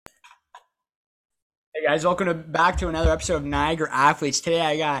Hey guys, welcome back to another episode of Niagara Athletes. Today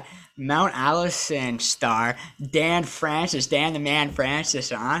I got Mount Allison star Dan Francis, Dan the Man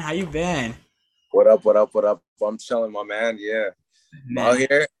Francis on. How you been? What up? What up? What up? I'm chilling, my man. Yeah, I'm out Man,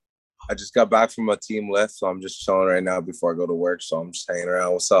 here. I just got back from a team lift, so I'm just chilling right now before I go to work. So I'm just hanging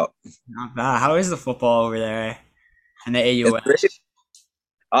around. What's up? not bad. How is the football over there in the It's great.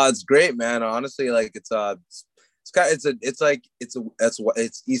 AUS? It's great, man. Honestly, like it's kind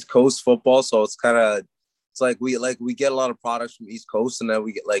it's East Coast football, so it's like we get a lot of products from East Coast, and then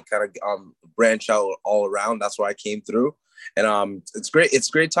we get like kind of branch out all around. That's where I came through, and it's great. It's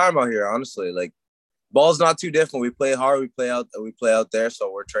a great time out here, honestly. Like ball's not too different. We play hard. We play out there. So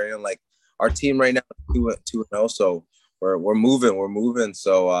we're training like our team right now two and zero. So we're moving. We're moving.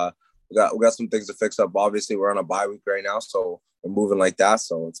 So we got some things to fix up. Obviously, we're on a bye week right now, so we're moving like that.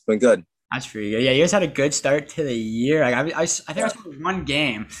 So it's been good. That's pretty good. Yeah, you guys had a good start to the year. I think I Yeah. saw one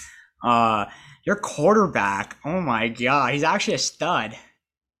game. Uh, your quarterback. Oh my God, he's actually a stud.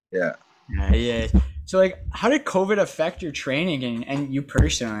 Yeah. Yeah, he is. So like, how did COVID affect your training and you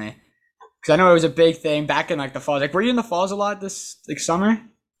personally? Because I know it was a big thing back in like the falls. Like, were you in the falls a lot this like summer?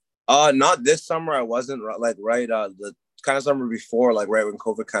 Not this summer. I wasn't like right. The kind of summer before, like right when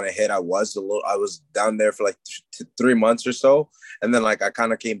COVID kind of hit, I was a little. I was down there for like 3 months or so, and then like I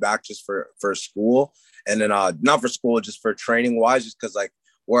kind of came back just for school, and then not for school, just for training wise, just because like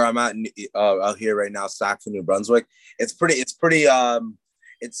where I'm at out here right now, Sackville, New Brunswick, it's pretty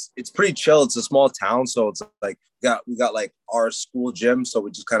chill. It's a small town, so it's like we got like our school gym, so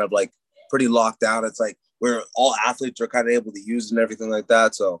we just kind of like pretty locked down. It's like where all athletes are kind of able to use and everything like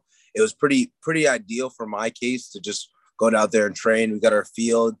that. So it was pretty ideal for my case to just go out there and train. We got our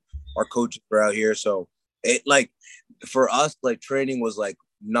field, our coaches are out here, so it like for us like training was like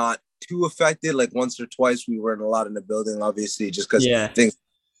not too affected. Like once or twice we weren't allowed in the building, obviously, just because Yeah, things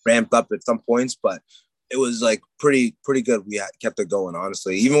ramped up at some points, but it was like pretty good. Kept it going,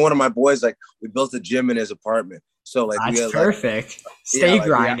 honestly. Even one of my boys, like we built a gym in his apartment, so like we that's had like perfect. yeah, Stay like we had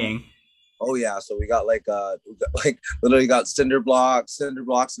grinding. oh yeah, so we got like literally got cinder blocks and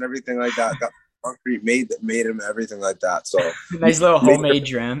everything like that. Got concrete made him everything like that. So we Nice little made homemade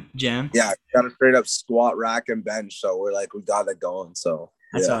gym. yeah, got a straight up squat rack and bench. So we're like we got it going. So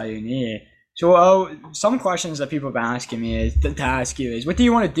That's yeah. all you need. So, some questions that people have been asking me is to ask you is, what do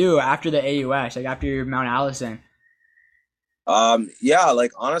you want to do after the AUS, like after your Mount Allison? Yeah,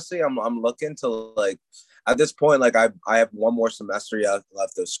 like honestly, I'm looking to like at this point, like I have one more semester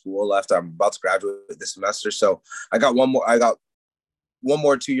left of school left. I'm about to graduate this semester, so I got one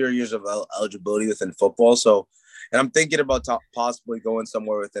more 2 years of eligibility within football. So, and I'm thinking about possibly going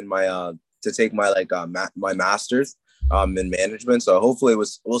somewhere within my to take my like my master's in management. So hopefully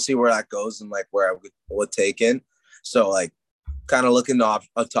we'll see where that goes and like where I would take in. So like kind of looking to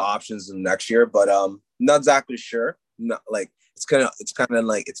options in next year, but not exactly sure. Not like it's kind of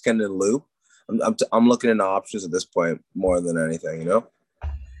in loop. I'm looking into options at this point more than anything, you know.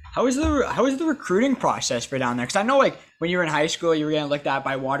 How is the recruiting process for down there? Because I know like when you were in high school, you were getting looked at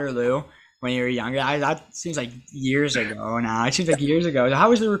by Waterloo when you were younger. That seems like years ago now. It seems like years ago. So how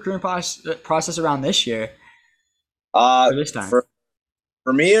was the recruiting process around this year Uh, or this time? for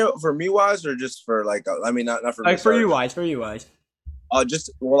for me wise, or just for like, I mean, not for me, Like for sorry. you wise, for you wise.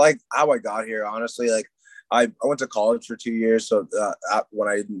 Just well, like how I got here, honestly, like I went to college for 2 years, so when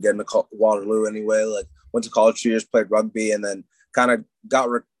I didn't get into Waterloo anyway, like went to college 2 years, played rugby, and then kind of got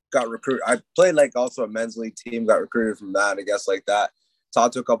recruited. I played like also a men's league team, got recruited from that, I guess like that.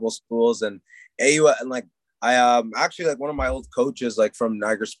 Talked to a couple of schools and AU, and like I actually like one of my old coaches like from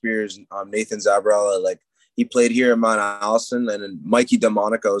Niagara Spears, Nathan Zabrella, like he played here in Mount Allison, and then Mikey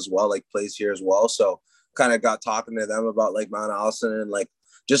DeMonico as well, like plays here as well. So kind of got talking to them about like Mount Allison and like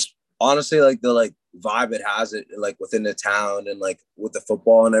just honestly like the like vibe it has it like within the town and like with the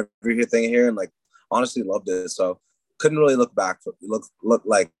football and everything here, and like honestly loved it. So couldn't really look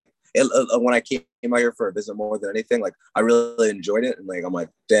like it when I came out here for a visit more than anything. Like I really enjoyed it, and like I'm like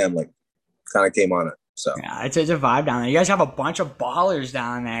damn, like kind of came on it. So Yeah, it's a vibe down there. You guys have a bunch of ballers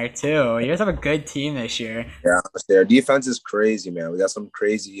down there too. You guys have a good team this year. yeah, their defense is crazy, man. We got some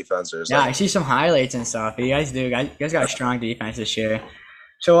crazy defenders. Yeah, Like I see some highlights and stuff. You guys do. You guys got a strong defense this year.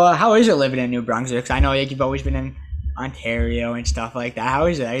 So, how is it living in New Brunswick? 'Cause I know like, you've always been in Ontario and stuff like that. How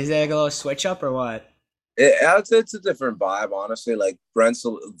is it? Is it like a little switch up or what? it's a different vibe, honestly. Like Brent's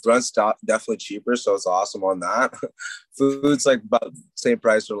definitely cheaper, so it's awesome on that. Food's like about the same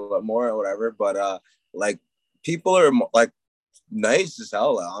price or a lot more or whatever, but like people are like nice as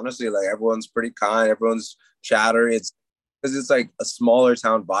hell. Honestly, like everyone's pretty kind, everyone's chattery. It's because it's like a smaller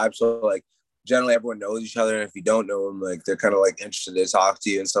town vibe, so like generally everyone knows each other, and if you don't know them, like they're kind of like interested to talk to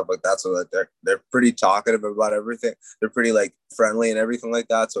you and stuff like that. So like they're pretty talkative about everything. They're pretty like friendly and everything like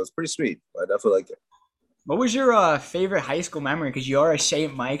that. So it's pretty sweet. I definitely like it. What was your favorite high school memory? Because you're a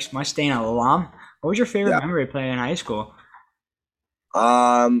St. Mike's Mustang alum. What was your favorite Yeah. memory playing in high school?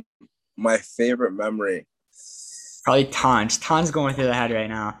 Um, my favorite memory. Probably tons. Tons going through the head right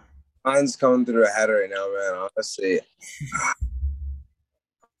now. Mine's coming through the head right now, man.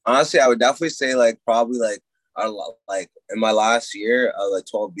 Honestly, I would definitely say like probably like like in my last year, like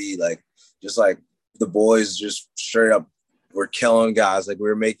 12B, like just like the boys just straight up were killing guys. Like we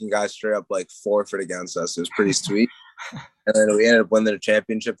were making guys straight up like forfeit against us. It was pretty sweet. And then we ended up winning the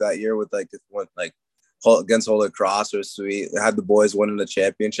championship that year with like against Holy Cross. It was sweet. I had the boys winning the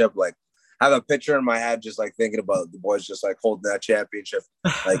championship. Like I have a picture in my head just like thinking about the boys just like holding that championship.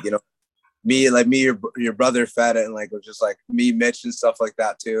 Like, your brother fed it, and like it was just like me, Mitch, and stuff like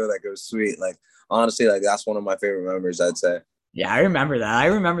that too. Like it was sweet. Like honestly, like that's one of my favorite memories, I'd say. Yeah, I remember that. I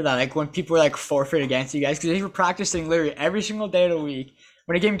remember that. Like when people were like forfeit against you guys because they were practicing literally every single day of the week.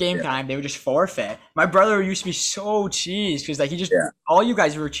 When it came game Yeah, time, they would just forfeit. My brother used to be so cheesed because like he just yeah, all you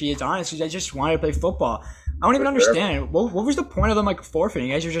guys were cheesed, honestly. They just wanted to play football. I don't even for sure. understand. What was the point of them like forfeiting?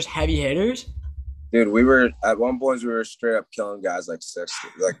 You guys were just heavy hitters. Dude, we were at one point we were straight up killing guys like 60.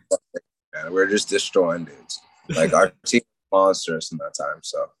 Like man, we were just destroying dudes. Like our team was monstrous in that time.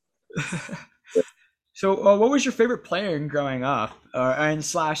 So So, what was your favorite player in growing up, or and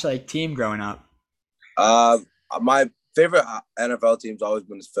slash like team growing up? uh my favorite NFL team's always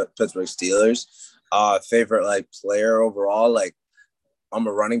been the Pittsburgh Steelers. Favorite like player overall, like I'm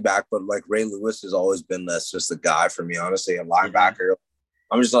a running back, but like Ray Lewis has always been that's just a guy for me, honestly, a Yeah. linebacker.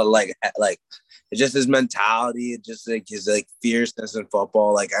 I'm just like it's just his mentality, it's just like his like fierceness in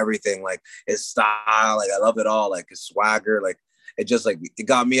football, like everything, like his style, like I love it all, like his swagger, like it just like it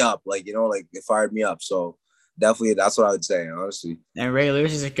got me up, like like it fired me up. So definitely that's what I would say, honestly. And Ray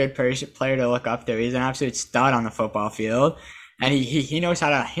Lewis is a good player to look up to. He's an absolute stud on the football field, and he knows how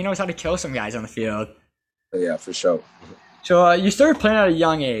to kill some guys on the field. But yeah, for sure. So, you started playing at a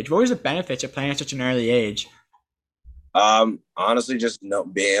young age. What was the benefits of playing at such an early age? Honestly, just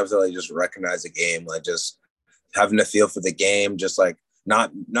being able to like just recognize the game, like just having a feel for the game, just like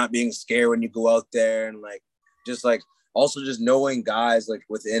not being scared when you go out there, and like just like also just knowing guys like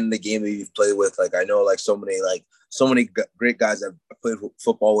within the game that you've played with. Like I know like so many great guys I've played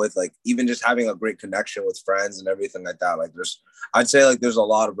football with. Like even just having a great connection with friends and everything like that. Like I'd say like there's a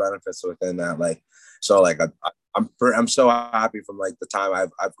lot of benefits within that. Like so like I'm so happy from like the time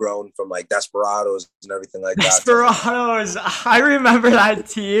I've grown from like Desperados and everything like that. To, Desperados. I remember that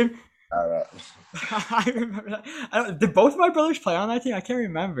team. uh, I remember that. Did both of my brothers play on that team? I can't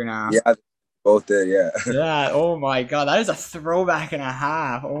remember now. yeah, both did. Yeah. Yeah. Oh my god, that is a throwback and a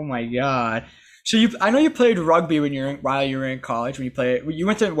half. Oh my god. So I know you played rugby while you were in college. When you played, you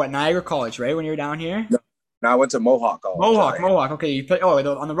went to what Niagara College, right? When you were down here, No, now I went to Mohawk College. Mohawk. Okay, you played. Oh,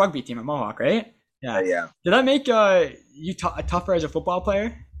 on the rugby team at Mohawk, right? Yeah. Yeah. Did that make you tougher as a football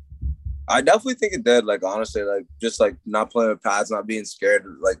player? I definitely think it did. Like honestly, like just like not playing with pads, not being scared,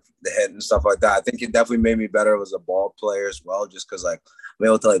 like the hit and stuff like that. I think it definitely made me better as a ball player as well, just because like I'm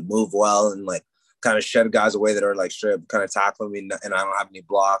able to like move well and like kind of shed guys away that are like straight up kind of tackling me, and I don't have any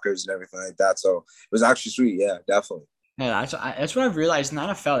blockers and everything like that. So it was actually sweet. Yeah, definitely. Yeah, that's what I've realized in the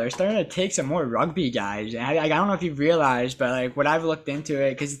NFL. They're starting to take some more rugby guys. I don't know if you've realized, but like what I've looked into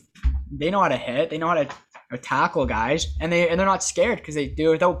it, because they know how to hit, they know how to tackle guys, and they're not scared because they do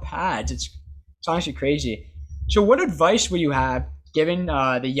it without pads. It's honestly crazy. So, what advice would you have given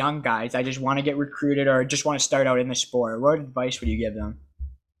the young guys that just want to get recruited or just want to start out in the sport? What advice would you give them?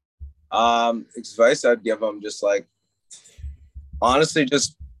 Advice I'd give them just like honestly,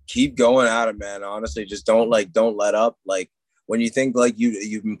 just keep going at it, man. Honestly, just don't let up. Like when you think like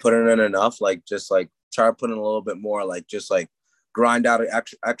you've been putting in enough, like just like try to put in a little bit more. Like just like grind out an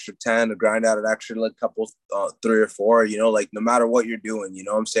extra 10 or grind out an extra like couple 3 or 4. Like no matter what you're doing, you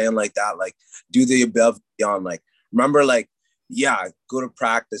know what I'm saying, like that. Like do the above beyond. Like remember, like yeah, go to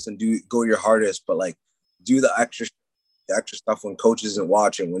practice and go your hardest, but like do the extra stuff when coach isn't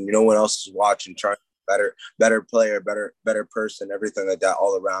watching, when no one else is watching. Try better player, better person, everything like that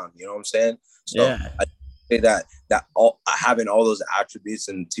all around. You know what I'm saying? So Yeah. I say that all having all those attributes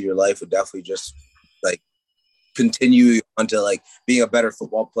into your life would definitely just like continue onto like being a better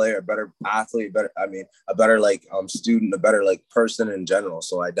football player, a better athlete, a better like student, a better like person in general.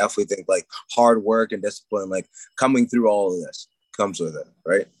 So I definitely think like hard work and discipline, like coming through all of this comes with it,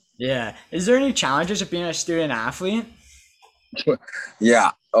 right? Yeah. Is there any challenges of being a student athlete?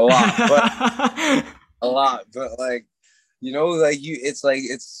 Yeah, a lot, but like like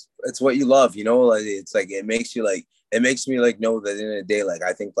it's what you love, like it's like it makes me like know that at the end of the day, like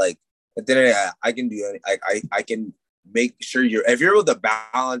I think like at the end of the day, I can do any, I can make sure if you're able to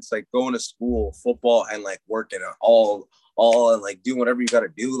balance like going to school, football, and like working all and like doing whatever you got to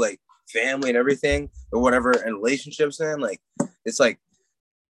do, like family and everything or whatever, and relationships, man, like it's like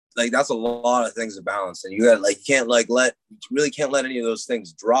that's a lot of things to balance, and you got like you can't like let you really can't let any of those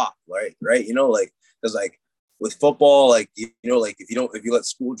things drop, right, like because like with football, like like if you let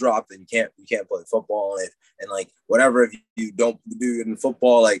school drop, then you can't play football, and like whatever, if you don't do it in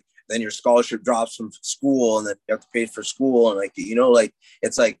football, like then your scholarship drops from school, and then you have to pay for school, and like like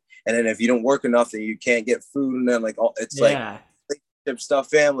it's like, and then if you don't work enough, then you can't get food, and then like it's like Yeah. stuff,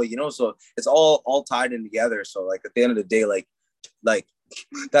 family, so it's all tied in together. So like at the end of the day, like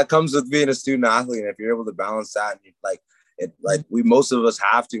that comes with being a student athlete. And if you're able to balance that, and like we most of us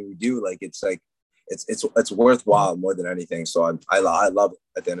have to, we do, like it's like it's worthwhile more than anything. So I love it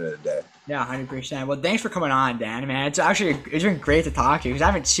at the end of the day. Yeah, 100%. Well, thanks for coming on, Dan, man. It's been great to talk to you because I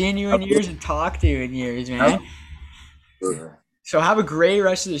haven't seen you in years and talked to you in years, man. Absolutely. So have a great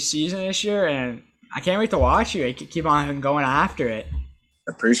rest of the season this year, and I can't wait to watch you. Keep on going after it.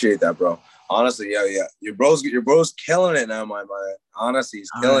 Appreciate that, bro. Honestly, yeah. Your bro's killing it now, my. Honestly,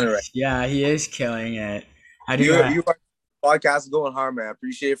 he's killing it right. Yeah, he is killing it. I do. You are podcast going hard, man. I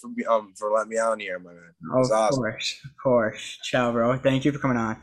appreciate it for letting me on here, my man. It's Of awesome. course, of course. Ciao, bro. Thank you for coming on.